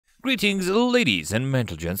Greetings, ladies and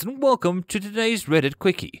gents, and welcome to today's Reddit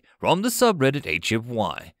Quickie from the subreddit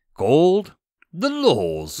HFY, called The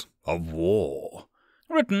Laws of War,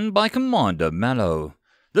 written by Commander Mallow.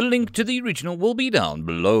 The link to the original will be down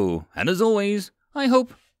below, and as always, I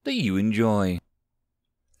hope that you enjoy.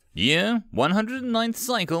 Year 109th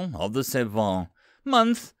cycle of the Sci-Fi.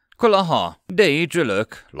 Month Kulaha. Day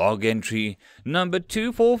Driluk. Log entry number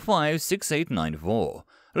 2456894.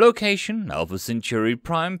 Location Alpha Centauri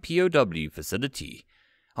Prime POW Facility.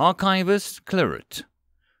 Archivist Claret.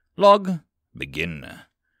 Log begin.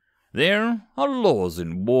 There are laws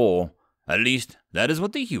in war. At least that is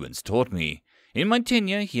what the humans taught me. In my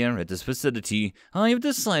tenure here at this facility, I have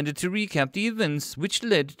decided to recap the events which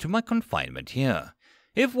led to my confinement here,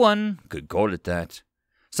 if one could call it that.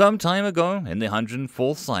 Some time ago, in the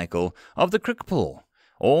 104th cycle of the Krikpul,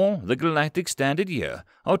 or the Galactic Standard Year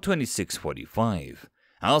of 2645,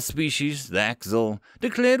 our species, the Axel,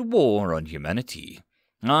 declared war on humanity.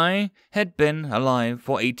 I had been alive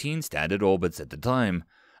for 18 standard orbits at the time.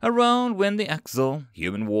 Around when the Axel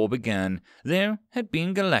human war began, there had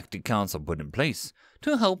been Galactic Council put in place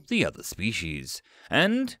to help the other species,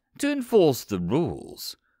 and to enforce the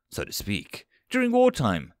rules, so to speak, during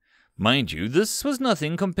wartime. Mind you, this was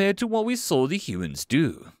nothing compared to what we saw the humans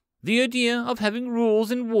do. The idea of having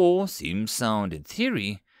rules in war seems sound in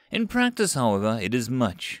theory. In practice, however, it is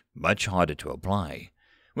much, much harder to apply.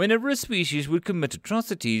 Whenever a species would commit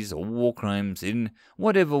atrocities or war crimes in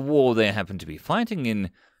whatever war they happened to be fighting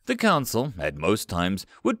in, the Council, at most times,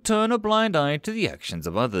 would turn a blind eye to the actions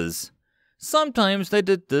of others. Sometimes they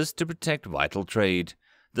did this to protect vital trade.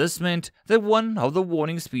 This meant that one of the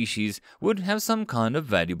warning species would have some kind of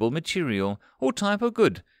valuable material or type of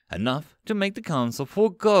good, enough to make the Council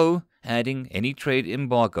forego adding any trade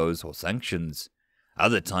embargoes or sanctions.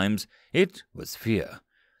 Other times, it was fear.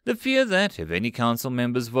 The fear that if any council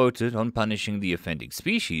members voted on punishing the offending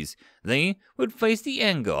species, they would face the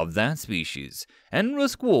anger of that species and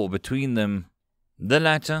risk war between them. The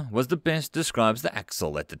latter was the best describes the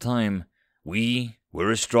Axel at the time. We were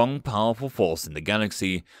a strong, powerful force in the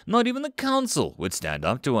galaxy. Not even the council would stand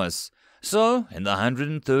up to us. So, in the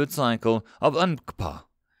 103rd cycle of Unkpa,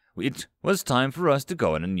 it was time for us to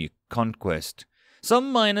go on a new conquest.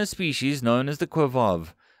 Some minor species known as the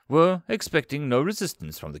Quavav were expecting no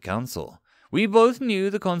resistance from the Council. We both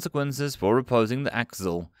knew the consequences for opposing the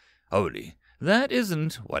Axel. Only, that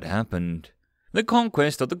isn't what happened. The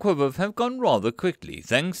conquest of the Quavav have gone rather quickly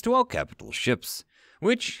thanks to our capital ships,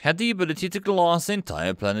 which had the ability to glass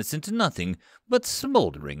entire planets into nothing but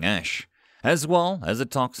smoldering ash, as well as the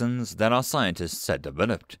toxins that our scientists had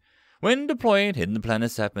developed. When deployed in the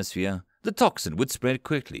planet's atmosphere, the toxin would spread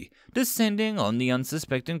quickly, descending on the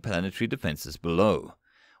unsuspecting planetary defenses below.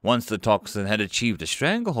 Once the toxin had achieved a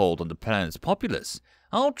stranglehold on the planet's populace,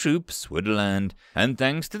 our troops would land, and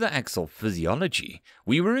thanks to the Axel physiology,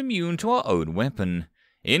 we were immune to our own weapon,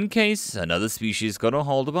 in case another species got a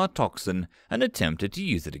hold of our toxin and attempted to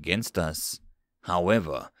use it against us.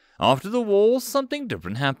 However, after the war, something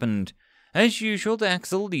different happened. As usual, the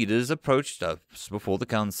Axel leaders approached us before the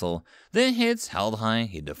Council, their heads held high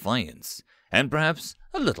in defiance, and perhaps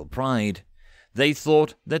a little pride. They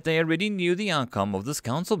thought that they already knew the outcome of this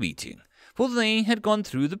Council meeting, for they had gone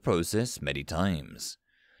through the process many times.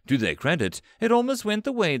 To their credit, it almost went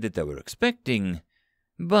the way that they were expecting.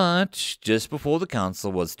 But just before the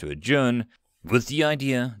Council was to adjourn, with the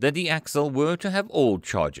idea that the Axel were to have all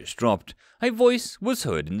charges dropped, a voice was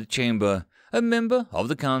heard in the chamber. A member of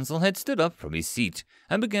the Council had stood up from his seat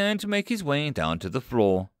and began to make his way down to the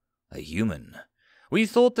floor. A human. We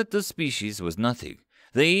thought that this species was nothing.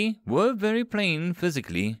 They were very plain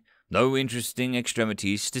physically, no interesting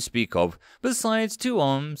extremities to speak of besides 2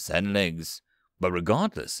 arms and legs. But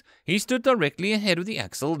regardless, he stood directly ahead of the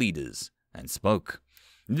Axel leaders and spoke.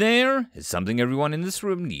 There is something everyone in this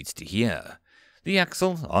room needs to hear. The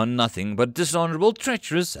Axel are nothing but dishonorable,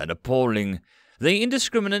 treacherous, and appalling. They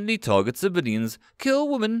indiscriminately target civilians, kill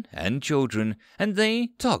women and children, and they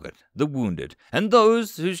target the wounded and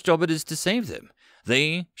those whose job it is to save them.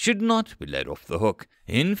 They should not be let off the hook.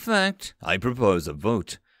 In fact, I propose a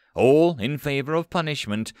vote, all in favor of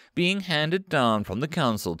punishment being handed down from the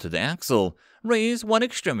Council to the Axel. Raise one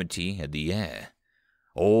extremity in the air.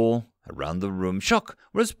 All around the room, shock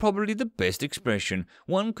was probably the best expression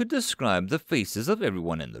one could describe the faces of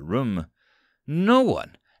everyone in the room. No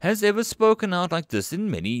one has ever spoken out like this in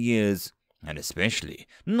many years, and especially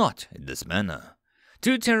not in this manner.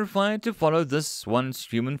 Too terrified to follow this one's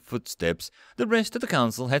human footsteps, the rest of the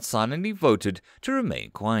Council had silently voted to remain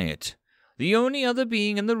quiet. The only other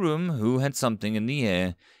being in the room who had something in the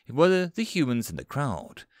air were the humans in the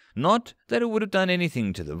crowd. Not that it would have done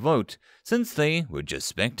anything to the vote, since they were just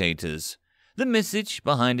spectators. The message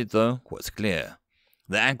behind it, though, was clear.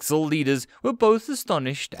 The Axel leaders were both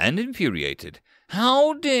astonished and infuriated.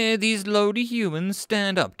 How dare these lowly humans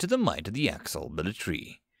stand up to the might of the Axel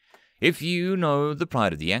military? If you know the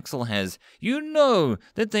pride of the Axel has, you know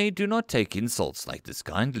that they do not take insults like this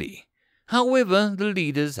kindly. However, the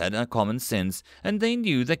leaders had a common sense, and they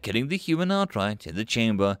knew that killing the human outright in the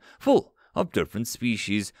chamber, full of different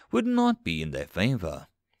species, would not be in their favor.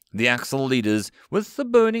 The Axel leaders, with the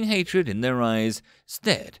burning hatred in their eyes,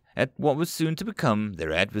 stared at what was soon to become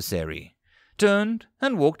their adversary, turned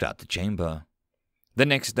and walked out the chamber. The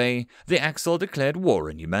next day, the Axel declared war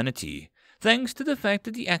on humanity. Thanks to the fact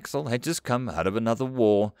that the Axel had just come out of another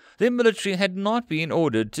war, their military had not been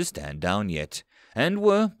ordered to stand down yet, and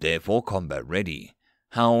were therefore combat ready.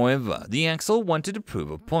 However, the Axel wanted to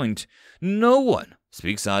prove a point. No one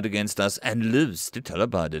speaks out against us and lives to tell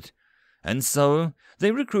about it. And so,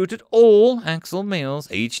 they recruited all Axel males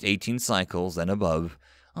aged 18 cycles and above.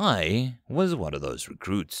 I was one of those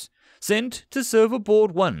recruits, sent to serve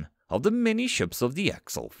aboard one of the many ships of the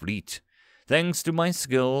Axel fleet. Thanks to my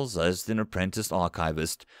skills as an apprentice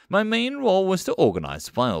archivist, my main role was to organize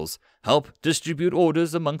files, help distribute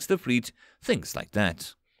orders amongst the fleet, things like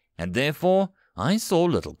that. And therefore, I saw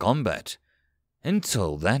little combat.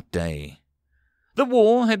 Until that day. The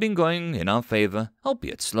war had been going in our favor,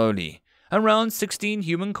 albeit slowly. Around 16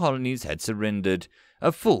 human colonies had surrendered.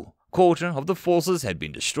 A full quarter of the forces had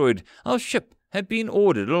been destroyed. Our ship had been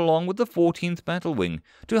ordered along with the 14th Battle Wing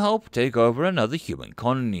to help take over another human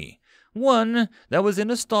colony. One that was in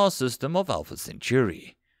a star system of Alpha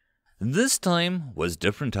Centauri. This time was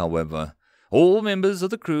different, however. All members of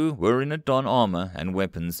the crew were in Adon armor and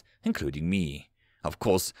weapons, including me. Of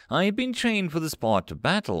course, I had been trained for this part of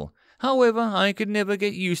battle. However, I could never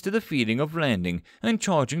get used to the feeling of landing and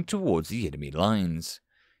charging towards the enemy lines.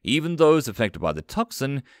 Even those affected by the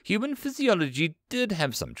toxin, human physiology did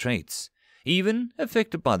have some traits. Even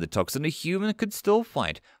affected by the toxin, a human could still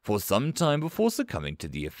fight for some time before succumbing to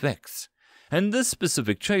the effects. And this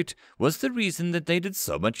specific trait was the reason that they did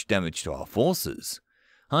so much damage to our forces.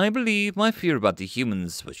 I believe my fear about the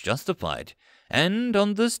humans was justified, and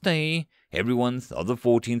on this day, everyone of the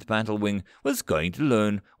 14th Battle Wing was going to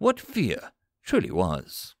learn what fear truly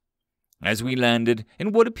was. As we landed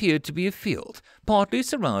in what appeared to be a field, partly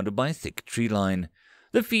surrounded by a thick tree line,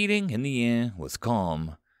 the feeling in the air was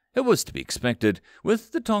calm. It was to be expected.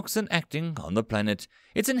 With the toxin acting on the planet,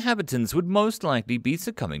 its inhabitants would most likely be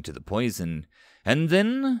succumbing to the poison, and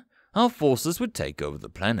then our forces would take over the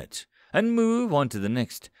planet and move on to the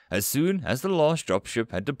next. As soon as the last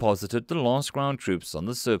dropship had deposited the last ground troops on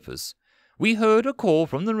the surface, we heard a call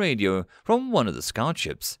from the radio from one of the scout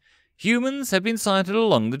ships. Humans have been sighted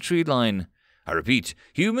along the tree line. I repeat,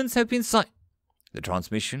 humans have been sighted. The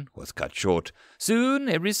transmission was cut short. Soon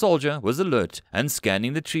every soldier was alert and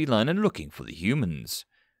scanning the tree line and looking for the humans.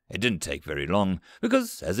 It didn't take very long,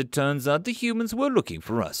 because as it turns out, the humans were looking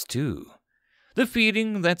for us too. The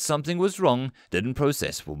feeling that something was wrong didn't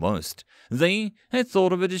process for most. They had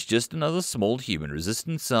thought of it as just another small human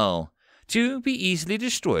resistance cell, to be easily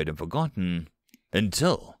destroyed and forgotten.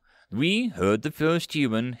 Until we heard the first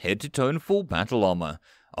human head-to-toe in full battle armor,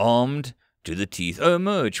 armed to the teeth,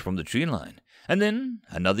 emerge from the tree line. And then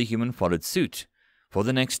another human followed suit. For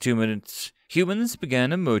the next 2 minutes, humans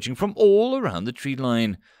began emerging from all around the tree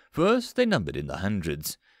line. First, they numbered in the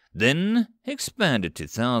hundreds, then expanded to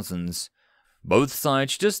thousands. Both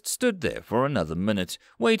sides just stood there for another minute,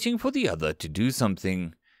 waiting for the other to do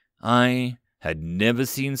something. I had never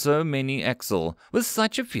seen so many Axel with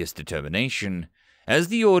such a fierce determination. As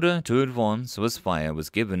the order to advance was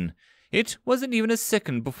given, it wasn't even a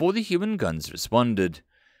second before the human guns responded.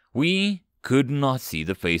 We could not see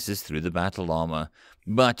the faces through the battle armor,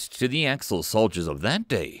 but to the Axel soldiers of that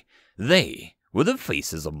day, they were the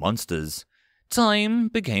faces of monsters. Time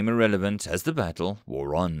became irrelevant as the battle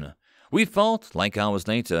wore on. We felt like hours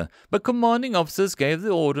later, but commanding officers gave the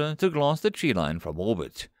order to glass the tree line from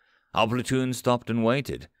orbit. Our platoon stopped and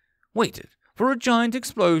waited for a giant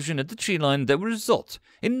explosion at the tree line that would result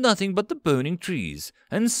in nothing but the burning trees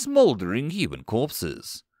and smoldering human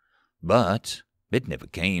corpses. But it never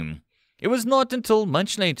came. It was not until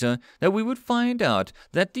much later that we would find out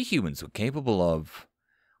that the humans were capable of.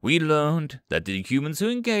 We learned that the humans who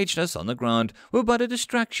engaged us on the ground were but a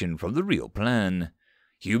distraction from the real plan.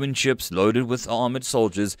 Human ships loaded with armored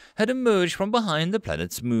soldiers had emerged from behind the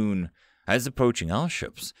planet's moon, as approaching our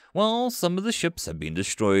ships. While some of the ships had been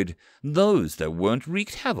destroyed, those that weren't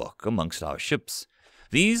wreaked havoc amongst our ships.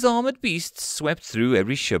 These armored beasts swept through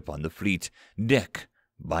every ship on the fleet, deck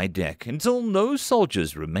by deck until no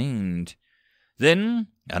soldiers remained. Then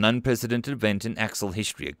an unprecedented event in Axel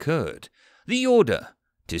history occurred. The order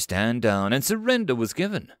to stand down and surrender was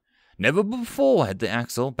given. Never before had the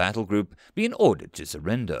Axel battle group been ordered to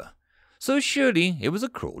surrender. So surely it was a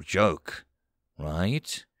cruel joke,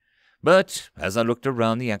 right? But as I looked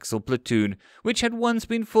around the Axel platoon, which had once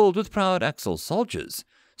been filled with proud Axel soldiers,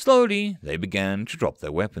 slowly they began to drop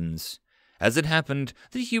their weapons. As it happened,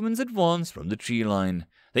 the humans advanced from the tree line.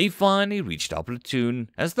 They finally reached our platoon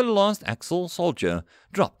as the last Axel soldier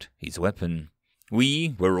dropped his weapon.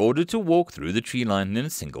 We were ordered to walk through the tree line in a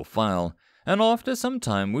single file, and after some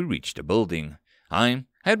time we reached a building. I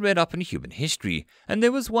had read up in human history, and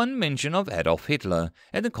there was one mention of Adolf Hitler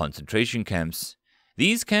and the concentration camps.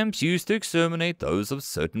 These camps used to exterminate those of a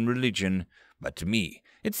certain religion, but to me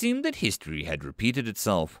it seemed that history had repeated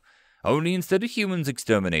itself. Only instead of humans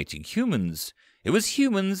exterminating humans, it was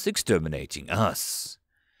humans exterminating us.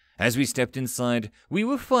 As we stepped inside, we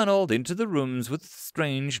were funneled into the rooms with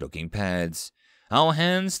strange-looking pads, our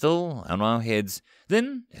hands still on our heads.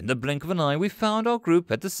 Then, in the blink of an eye, we found our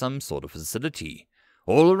group at some sort of facility.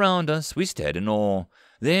 All around us, we stared in awe.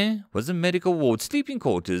 There was a medical ward, sleeping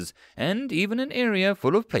quarters, and even an area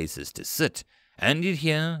full of places to sit. And yet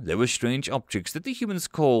here, there were strange objects that the humans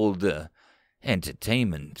called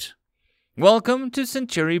entertainment. "Welcome to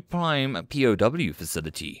Century Prime POW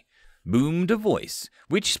facility," boomed a voice,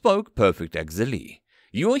 which spoke perfect Auxiliary.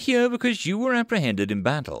 "You are here because you were apprehended in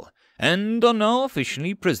battle, and are now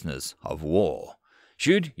officially prisoners of war.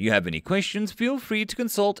 Should you have any questions, feel free to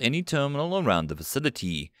consult any terminal around the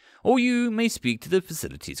facility, or you may speak to the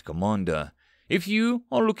facility's commander. If you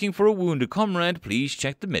are looking for a wounded comrade, please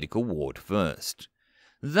check the medical ward first."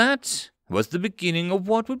 That was the beginning of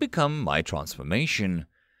what would become my transformation.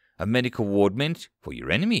 A medical ward meant for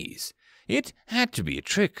your enemies. It had to be a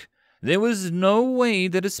trick. There was no way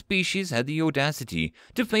that a species had the audacity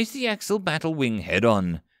to face the Axel battle wing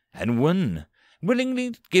head-on and win,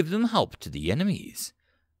 willingly give them help to the enemies.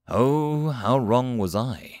 Oh, how wrong was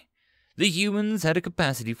I. The humans had a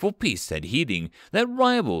capacity for peace and healing that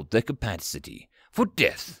rivaled their capacity for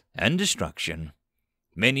death and destruction.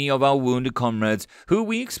 Many of our wounded comrades, who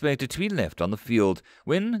we expected to be left on the field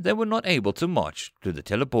when they were not able to march to the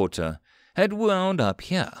teleporter, had wound up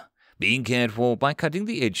here, being cared for by cutting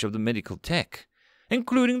the edge of the medical tech,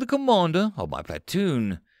 including the commander of my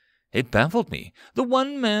platoon. It baffled me. The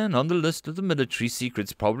one man on the list of the military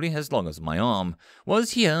secrets, probably as long as my arm,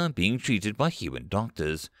 was here being treated by human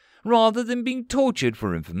doctors, rather than being tortured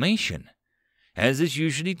for information, as is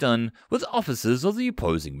usually done with officers of the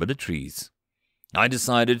opposing militaries. I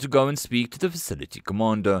decided to go and speak to the facility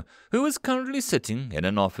commander, who was currently sitting in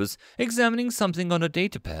an office examining something on a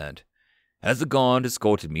datapad. As the guard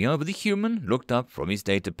escorted me over, the human looked up from his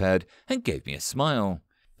datapad and gave me a smile,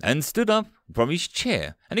 and stood up from his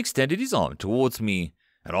chair and extended his arm towards me,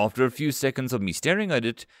 and after a few seconds of me staring at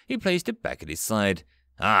it, he placed it back at his side.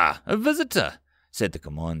 "Ah, a visitor," said the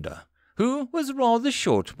commander, who was rather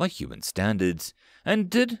short by human standards, and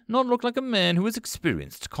did not look like a man who was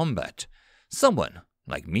experienced combat. Someone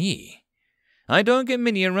like me. I don't get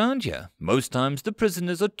many around here. Most times the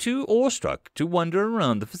prisoners are too awestruck to wander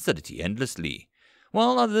around the facility endlessly,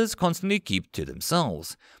 while others constantly keep to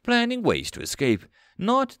themselves, planning ways to escape.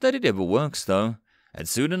 Not that it ever works, though, and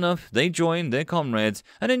soon enough they join their comrades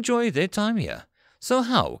and enjoy their time here. So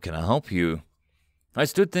how can I help you? I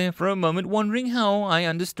stood there for a moment wondering how I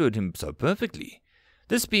understood him so perfectly.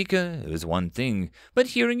 The speaker is one thing, but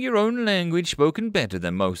hearing your own language spoken better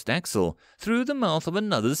than most Axel through the mouth of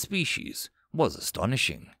another species was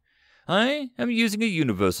astonishing. "I am using a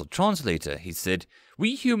universal translator," he said.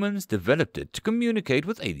 "We humans developed it to communicate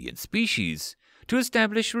with alien species, to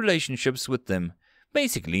establish relationships with them.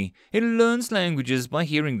 Basically, it learns languages by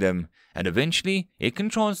hearing them, and eventually it can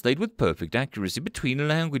translate with perfect accuracy between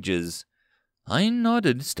languages." I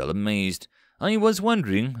nodded, still amazed. "I was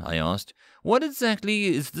wondering," I asked, "what exactly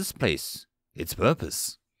is this place? Its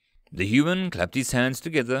purpose?" The human clapped his hands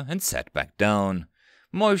together and sat back down,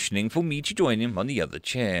 motioning for me to join him on the other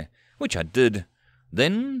chair, which I did.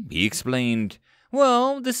 Then he explained,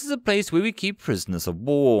 "Well, this is a place where we keep prisoners of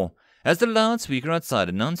war. As the loudspeaker outside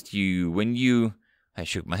announced you when you—" I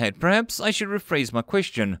shook my head. "Perhaps I should rephrase my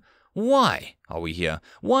question. Why are we here?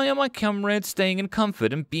 Why are my comrades staying in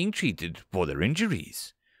comfort and being treated for their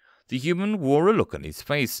injuries?" The human wore a look on his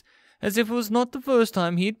face, as if it was not the first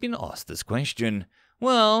time he had been asked this question.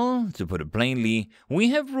 "Well, to put it plainly,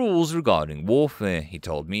 we have rules regarding warfare," he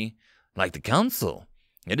told me. "Like the Council.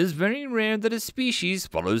 It is very rare that a species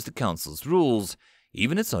follows the Council's rules,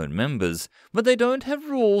 even its own members, but they don't have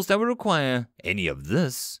rules that would require any of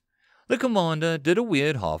this. The commander did a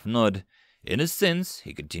weird half nod. In a sense,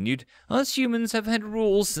 he continued, us humans have had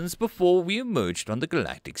rules since before we emerged on the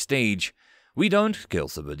galactic stage. We don't kill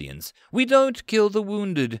civilians. We don't kill the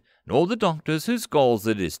wounded, nor the doctors whose goals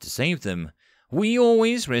it is to save them. We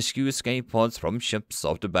always rescue escape pods from ships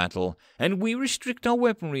after battle, and we restrict our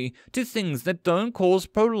weaponry to things that don't cause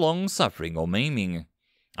prolonged suffering or maiming.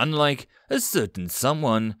 Unlike a certain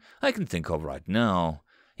someone I can think of right now.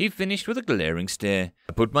 He finished with a glaring stare.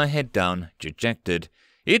 I put my head down, dejected.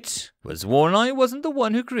 It was sworn I wasn't the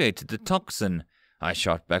one who created the toxin. I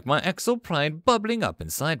shot back, my axle pride bubbling up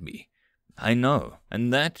inside me. I know,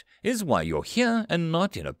 and that is why you're here and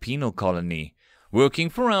not in a penal colony, working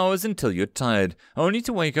for hours until you're tired, only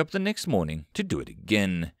to wake up the next morning to do it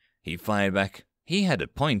again. He fired back. He had a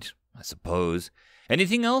point, I suppose.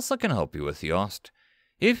 Anything else I can help you with, he asked.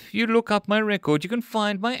 If you look up my record, you can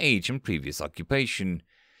find my age and previous occupation.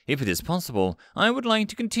 If it is possible, I would like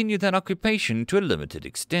to continue that occupation to a limited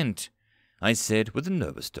extent, I said with a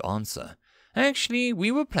nervous answer. Actually,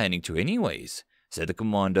 we were planning to anyways, said the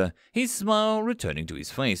commander, his smile returning to his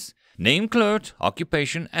face. Name clerk,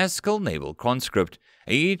 occupation Askel Naval Conscript,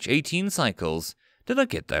 age 18 cycles. Did I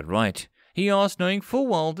get that right? He asked, knowing full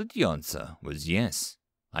well that the answer was yes.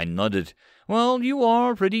 I nodded. Well, you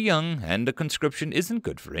are pretty young, and a conscription isn't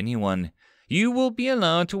good for anyone. You will be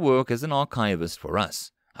allowed to work as an archivist for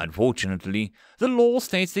us. Unfortunately, the law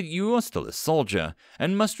states that you are still a soldier,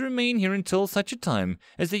 and must remain here until such a time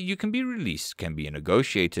as that you can be released can be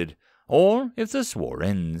negotiated, or if this war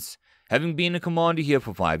ends. Having been a commander here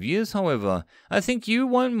for 5 years, however, I think you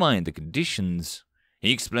won't mind the conditions,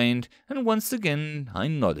 he explained, and once again I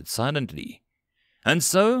nodded silently. And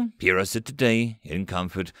so, here I sit today, in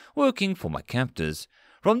comfort, working for my captors.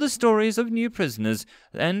 From the stories of new prisoners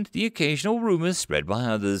and the occasional rumors spread by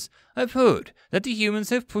others, I've heard that the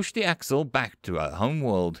humans have pushed the Axel back to our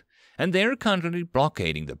homeworld, and they are currently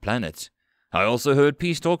blockading the planet. I also heard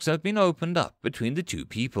peace talks have been opened up between the two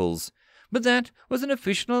peoples, but that was an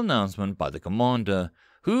official announcement by the commander,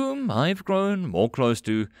 whom I've grown more close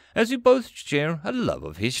to as we both share a love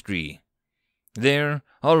of history. There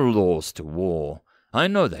are laws to war. I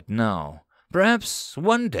know that now. Perhaps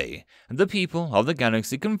one day the people of the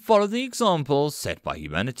galaxy can follow the examples set by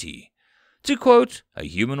humanity. To quote a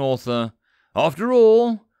human author, after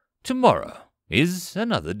all, tomorrow is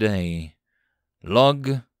another day.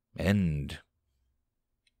 Log end.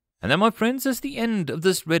 And that, my friends, is the end of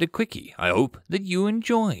this Reddit quickie. I hope that you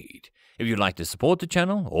enjoyed. If you'd like to support the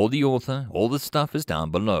channel or the author, all the stuff is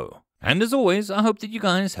down below. And as always, I hope that you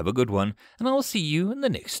guys have a good one, and I'll see you in the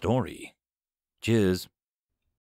next story. Cheers.